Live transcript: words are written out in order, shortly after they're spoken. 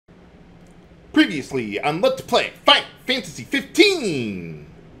Previously on Let's Play Final Fantasy 15!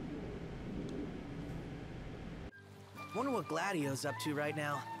 Wonder what Gladio's up to right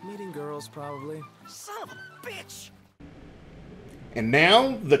now. Meeting girls, probably. Son of a bitch! And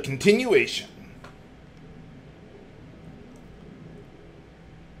now, the continuation.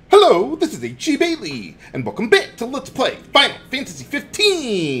 Hello, this is H.G. Bailey, and welcome back to Let's Play Final Fantasy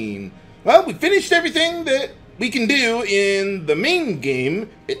 15! Well, we finished everything that we can do in the main game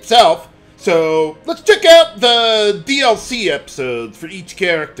itself, so let's check out the DLC episodes for each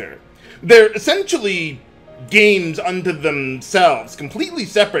character. They're essentially games unto themselves, completely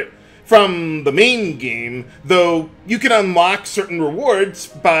separate from the main game, though you can unlock certain rewards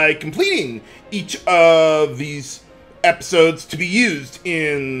by completing each of these episodes to be used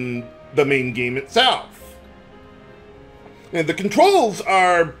in the main game itself. And the controls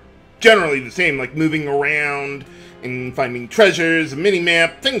are generally the same, like moving around and finding treasures, a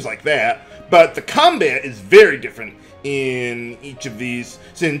mini-map, things like that, but the combat is very different in each of these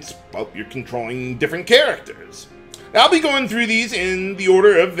since, well, you're controlling different characters. I'll be going through these in the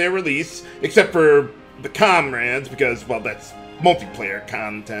order of their release, except for the comrades, because, well, that's multiplayer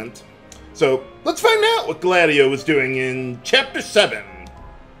content. So, let's find out what Gladio was doing in Chapter 7.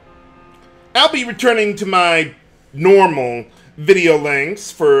 I'll be returning to my normal video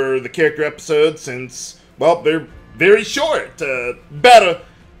lengths for the character episodes since, well, they're very short. About a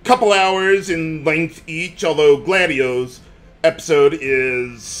couple hours in length each, although Gladio's episode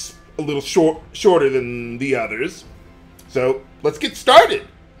is a little shorter than the others. So, let's get started.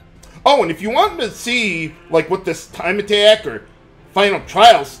 Oh, and if you want to see, like, what this time attack or final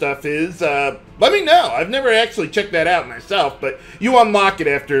trial stuff is, let me know. I've never actually checked that out myself, but you unlock it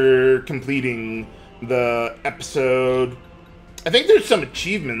after completing the episode. I think there's some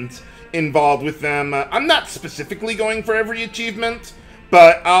achievements involved with them. I'm not specifically going for every achievement,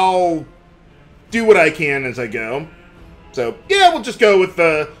 but I'll do what I can as I go. So, yeah, we'll just go with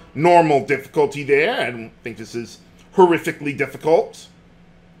the normal difficulty there. I don't think this is horrifically difficult.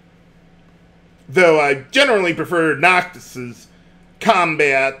 Though I generally prefer Noctis's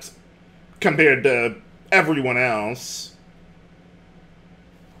combat compared to everyone else.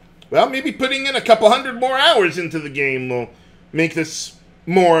 Well, maybe putting in a couple hundred more hours into the game will make this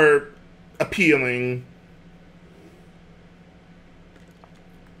more appealing.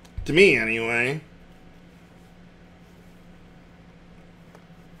 To me, anyway.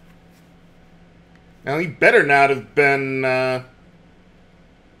 Now, he better not have been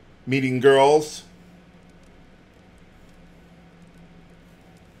meeting girls.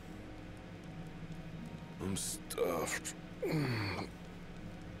 I'm stuffed.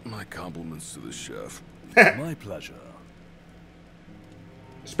 My compliments to the chef. My pleasure.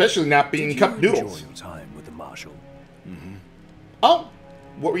 Especially not being cup noodles. Enjoy your time with the marshal. Mm-hmm. Oh,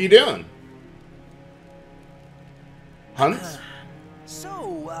 what were you doing? Hunts?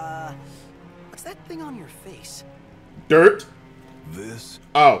 What's that thing on your face? Dirt? This?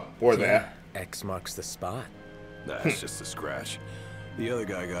 Oh, or that. X marks the spot. That's just a scratch. The other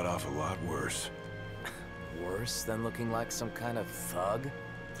guy got off a lot worse. Worse than looking like some kind of thug?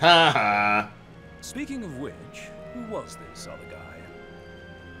 Ha ha. Speaking of which, who was this other guy?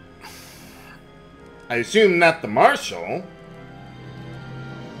 I assume not the marshal.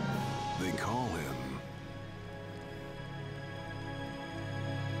 They call him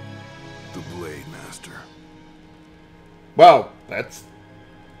the Blade Master. Well, that's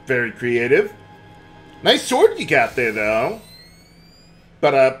very creative. Nice sword you got there, though.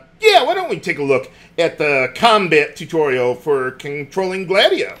 But, yeah, why don't we take a look at the combat tutorial for controlling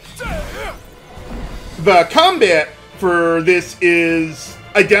Gladio. The combat for this is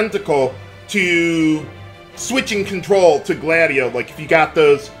identical to switching control to Gladio. Like, if you got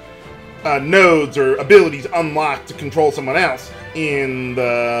those nodes or abilities unlocked to control someone else in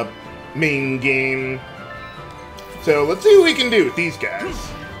the main game. So, let's see what we can do with these guys.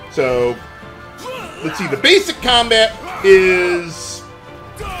 So, let's see, the basic combat is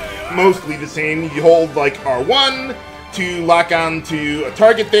mostly the same. You hold, like, R1 to lock on to a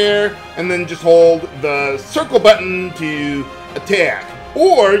target there, and then just hold the circle button to attack.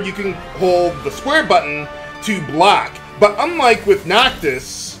 Or you can hold the square button to block. But unlike with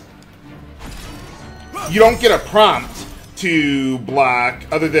Noctis, you don't get a prompt to block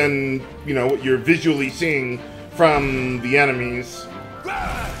other than, you know, what you're visually seeing from the enemies.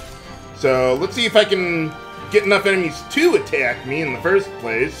 So let's see if I can get enough enemies to attack me in the first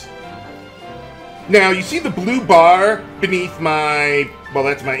place. Now, you see the blue bar beneath my, well,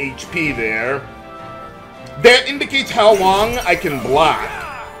 that's my HP there. That indicates how long I can block.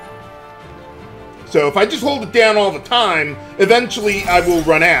 So if I just hold it down all the time, eventually I will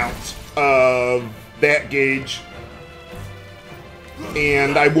run out of that gauge,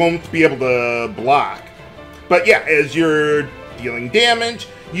 and I won't be able to block. But yeah, as you're dealing damage,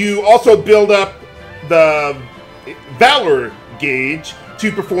 you also build up the Valor gauge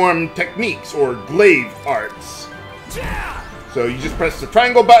to perform techniques or glaive arts. So you just press the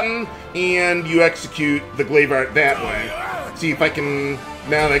triangle button and you execute the glaive art that way. See if I can...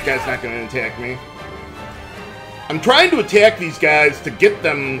 Now that guy's not going to attack me. I'm trying to attack these guys to get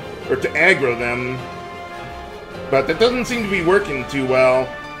them, or to aggro them, but that doesn't seem to be working too well.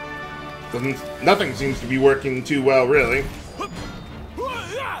 Nothing seems to be working too well, really.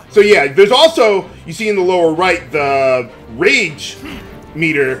 So yeah, there's also, you see in the lower right, the rage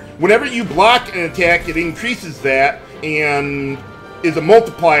meter. Whenever you block an attack, it increases that and is a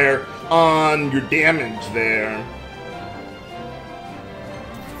multiplier on your damage there.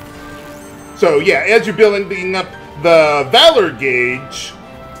 So yeah, as you're building up the Valor gauge,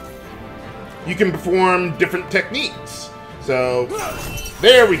 you can perform different techniques. So,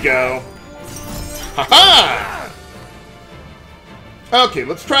 there we go. Haha! Okay,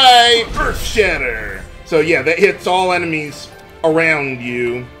 let's try Earth Shatter. So yeah, that hits all enemies around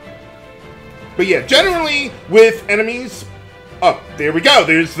you. But yeah, generally with enemies... Oh, there we go.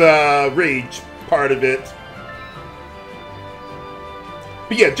 There's the rage part of it.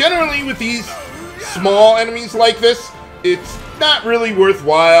 But yeah, generally with these small enemies like this, it's not really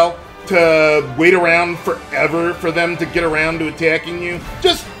worthwhile to wait around forever for them to get around to attacking you.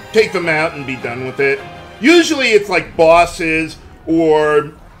 Just take them out and be done with it. Usually it's like bosses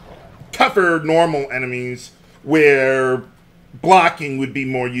or tougher normal enemies where blocking would be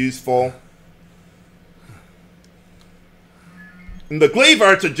more useful. And the glaive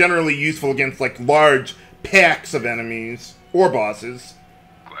arts are generally useful against like large packs of enemies or bosses.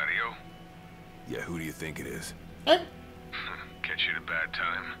 Gladio? Yeah, who do you think it is? Eh? Catch you at a bad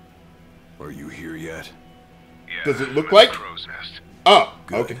time. Are you here yet? Yeah. Does it look I'm at like? the Crow's Nest. Oh,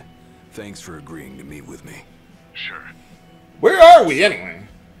 Good. okay. Thanks for agreeing to meet with me. Sure. Where are we anyway?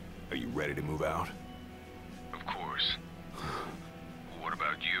 Are you ready to move out? Of course. What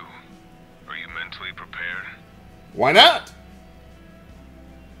about you? Are you mentally prepared? Why not?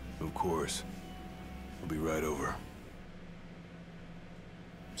 Of course. I'll be right over.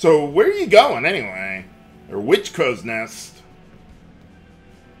 So where are you going anyway? Or which crow's nest?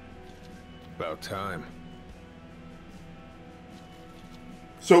 About time.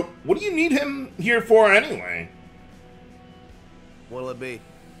 So what do you need him here for anyway? What'll it be?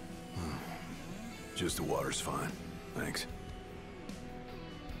 Just the water's fine. Thanks.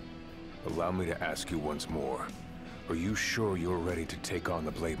 Allow me to ask you once more. Are you sure you're ready to take on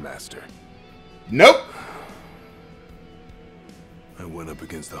the Blade Master? Nope. I went up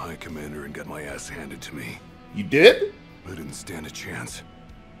against the High Commander and got my ass handed to me. You did? I didn't stand a chance.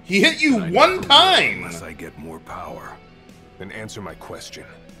 He hit you I one never will time. Unless I get more power. Then answer my question.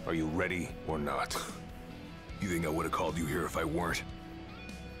 Are you ready or not? You think I would have called you here if I weren't?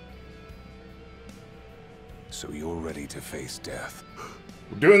 So you're ready to face death.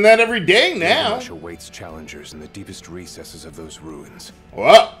 We're doing that every day now. Gilgamesh awaits challengers in the deepest recesses of those ruins.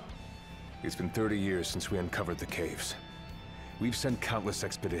 What? It's been 30 years since we uncovered the caves. We've sent countless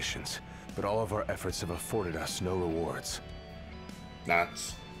expeditions, but all of our efforts have afforded us no rewards.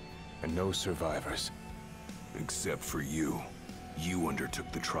 Nuts. And no survivors. Except for you. You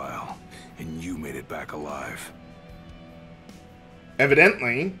undertook the trial, and you made it back alive.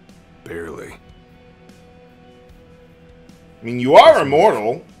 Evidently. Barely. I mean, you are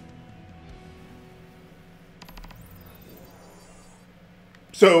immortal.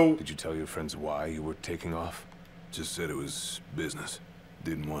 So... Did you tell your friends why you were taking off? Just said it was business.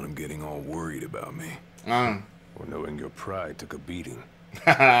 Didn't want them getting all worried about me. Or knowing your pride took a beating.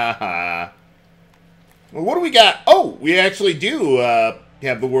 Well, what do we got? Oh, we actually do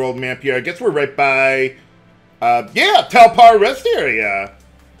have the world map here. I guess we're right by... yeah, Talpar Rest Area.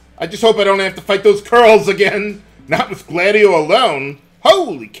 I just hope I don't have to fight those curls again. Not with Gladio alone.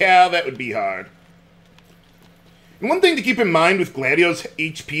 Holy cow, that would be hard. And one thing to keep in mind with Gladio's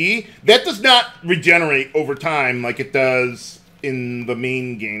HP, that does not regenerate over time like it does in the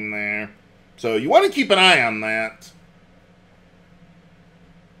main game there. So you want to keep an eye on that.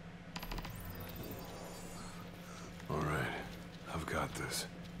 Alright, I've got this.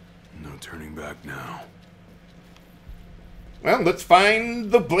 No turning back now. Well, let's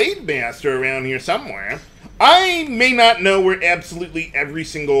find the Blade Master around here somewhere. I may not know where absolutely every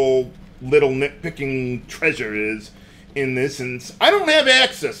single little nitpicking treasure is in this, since I don't have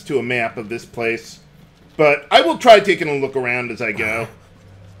access to a map of this place. But I will try taking a look around as I go.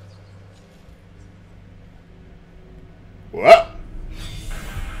 Whoa.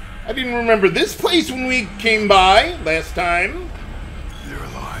 I didn't remember this place when we came by last time. They're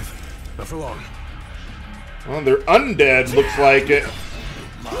alive. Not for long. Well, they're undead, looks like it.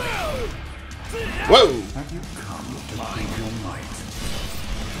 Whoa! Have you come to prove your might?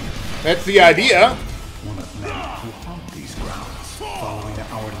 That's the idea. One of men who haunt these grounds, following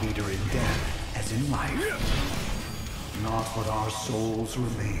our leader in death as in life. Not but our souls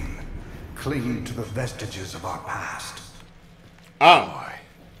remain, clinging to the vestiges of our past. Oh.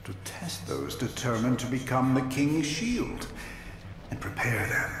 To test those determined to become the King's shield, and prepare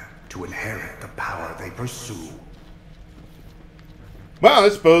them to inherit the power they pursue. Well, I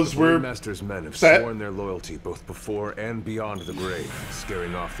suppose The we're Master's men have set. sworn their loyalty both before and beyond the grave,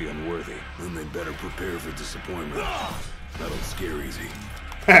 scaring off the unworthy. Then they better prepare for disappointment. That'll scare easy.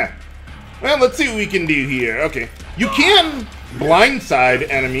 Well, let's see what we can do here. Okay, you can blindside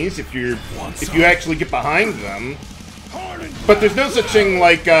enemies if you actually get behind them, but there's no such thing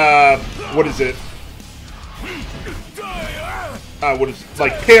like what is it?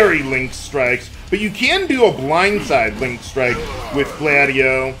 Like parry link strikes? But you can do a blindside link strike with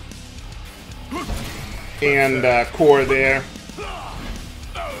Gladio and Core there.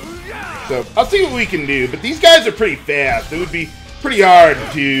 So I'll see what we can do. But these guys are pretty fast. It would be pretty hard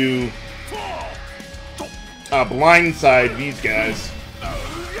to blindside these guys.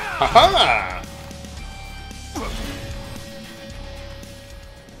 Haha!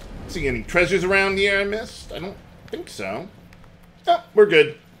 See any treasures around here I missed? I don't think so. Oh, we're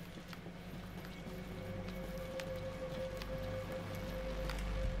good.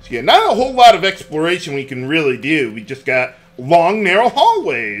 So yeah, not a whole lot of exploration we can really do. We just got long, narrow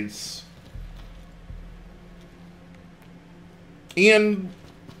hallways. And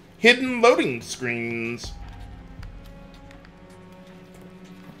hidden loading screens.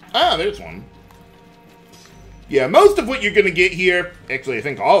 Ah, there's one. Yeah, most of what you're going to get here, actually I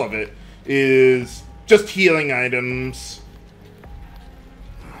think all of it, is just healing items.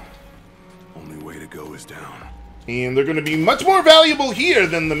 Only way to go is down. And they're going to be much more valuable here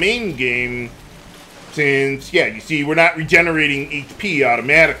than the main game. Since, yeah, you see, we're not regenerating HP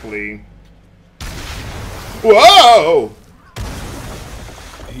automatically. Whoa!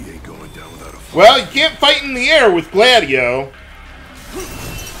 He ain't going down without a fight. Well, you can't fight in the air with Gladio.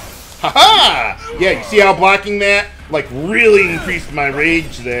 Haha! Yeah, you see how blocking that, like, really increased my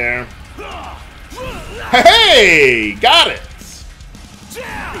rage there. Hey! Got it!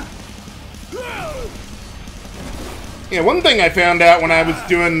 Yeah, one thing I found out when I was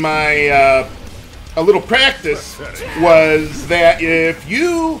doing my, a little practice was that if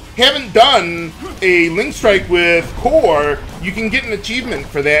you haven't done a Link Strike with Core, you can get an achievement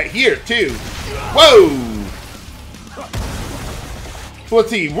for that here, too. Whoa! So let's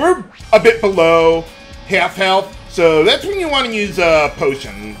see, we're a bit below half health, so that's when you want to use a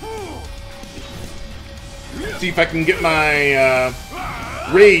potion. See if I can get my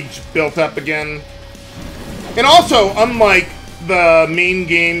rage built up again. And also, unlike the main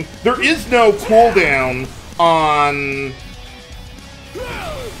game, there is no cooldown on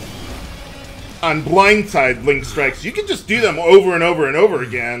blindside Link Strikes. You can just do them over and over and over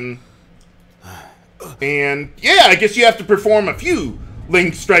again. And yeah, I guess you have to perform a few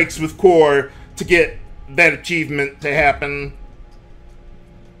Link Strikes with Core to get that achievement to happen.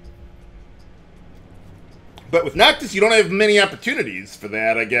 But with Noctis, you don't have many opportunities for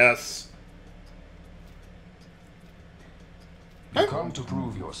that, I guess. You come to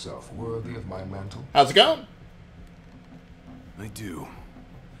prove yourself worthy of my mantle? How's it going? I do.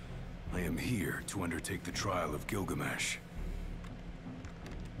 I am here to undertake the trial of Gilgamesh.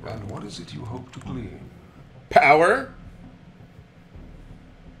 And what is it you hope to glean? Power?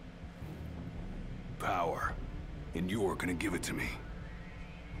 Power. And you're gonna give it to me.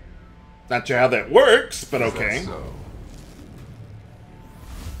 Not sure how that works, but Is that okay. so?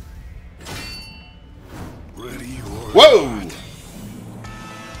 Ready or Whoa!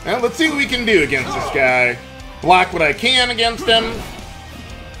 Now let's see what we can do against this guy. Block what I can against him.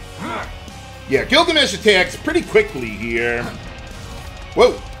 Yeah, Gilgamesh attacks pretty quickly here.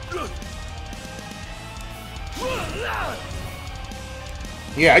 Whoa!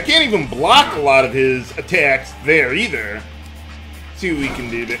 Yeah, I can't even block a lot of his attacks there either. See what we can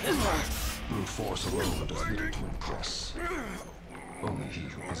do to... Brute force alone does little to impress. Only he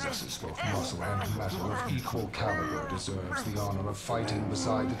who possesses both muscle and matter of equal caliber deserves the honor of fighting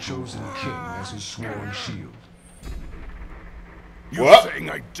beside the chosen king as his sworn shield. You're What? saying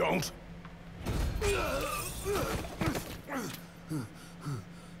I don't?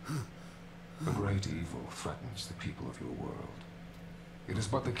 A great evil threatens the people of your world. It is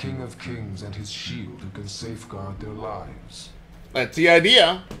but the King of Kings and his shield who can safeguard their lives. That's the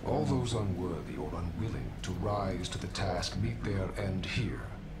idea. All those unworthy or unwilling to rise to the task meet their end here,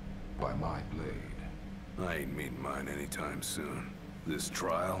 by my blade. I ain't meeting mine anytime soon. This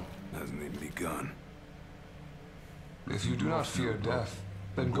trial hasn't even begun. If you do not fear death,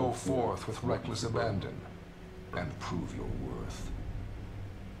 then go forth with reckless abandon, and prove your worth.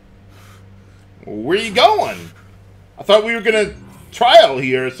 Where you going? I thought we were gonna trial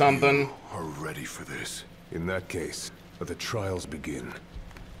here or something. Are ready for this. In that case, let the trials begin.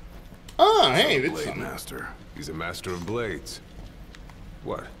 Oh, hey, that's Blade something. Master. He's a master of blades.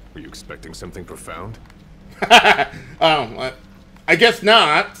 What? Were you expecting something profound? Oh, I guess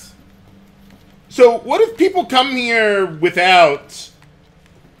not. So, what if people come here without,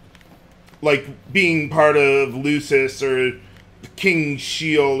 like, being part of Lucis or the King's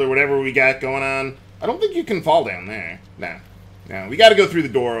Shield or whatever we got going on? I don't think you can fall down there. No. No, we got to go through the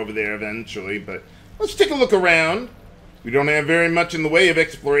door over there eventually, but let's take a look around. We don't have very much in the way of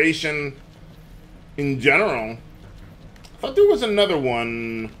exploration in general. I thought there was another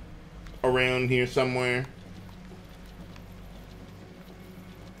one around here somewhere.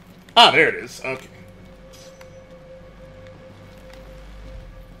 Ah, there it is. Okay.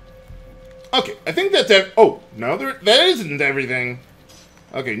 Okay, I think that's oh, no, that isn't everything.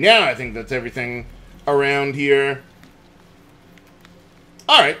 Okay, now I think that's everything around here.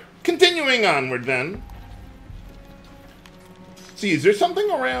 Alright, continuing onward then. See, is there something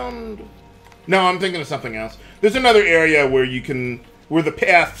around? No, I'm thinking of something else. There's another area where you can, where the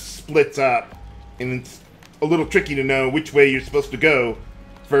path splits up, and it's a little tricky to know which way you're supposed to go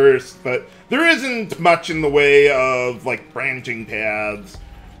first, but there isn't much in the way of, like, branching paths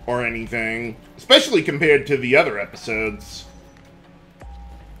or anything, especially compared to the other episodes.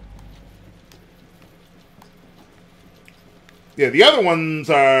 Yeah, the other ones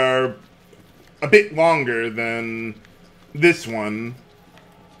are a bit longer than this one,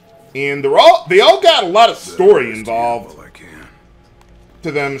 and they all got a lot of story involved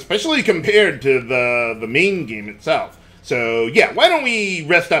to them, especially compared to the main game itself. So yeah, why don't we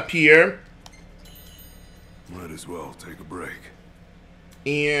rest up here? Might as well take a break.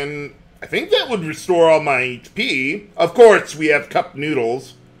 And I think that would restore all my HP. Of course, we have cup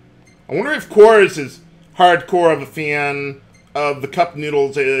noodles. I wonder if Core is as hardcore of a fan of the cup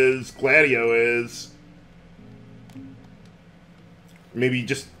noodles as Gladio is. Maybe he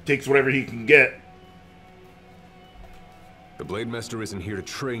just takes whatever he can get. The Blade Master isn't here to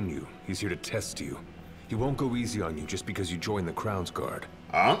train you. He's here to test you. He won't go easy on you just because you join the Crown's Guard.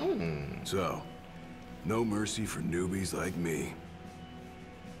 Oh. So, no mercy for newbies like me.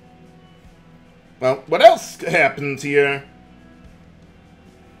 Well, what else happens here?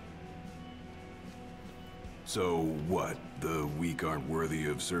 So what? The weak aren't worthy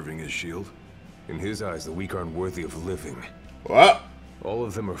of serving as shield? In his eyes, the weak aren't worthy of living. What? All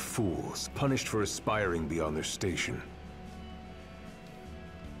of them are fools, punished for aspiring beyond their station.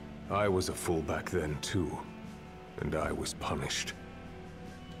 I was a fool back then, too. And I was punished.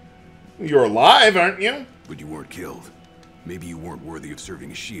 You're alive, aren't you? But you weren't killed. Maybe you weren't worthy of serving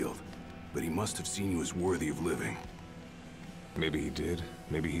as shield, but he must have seen you as worthy of living. Maybe he did,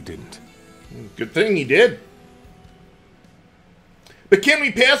 maybe he didn't. Good thing he did. But can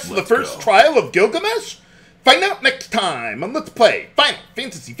we pass the first go. trial of Gilgamesh? Find out next time on Let's Play Final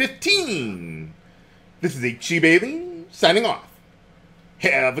Fantasy 15. This is H.C. Bailey, signing off.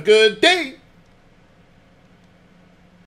 Have a good day.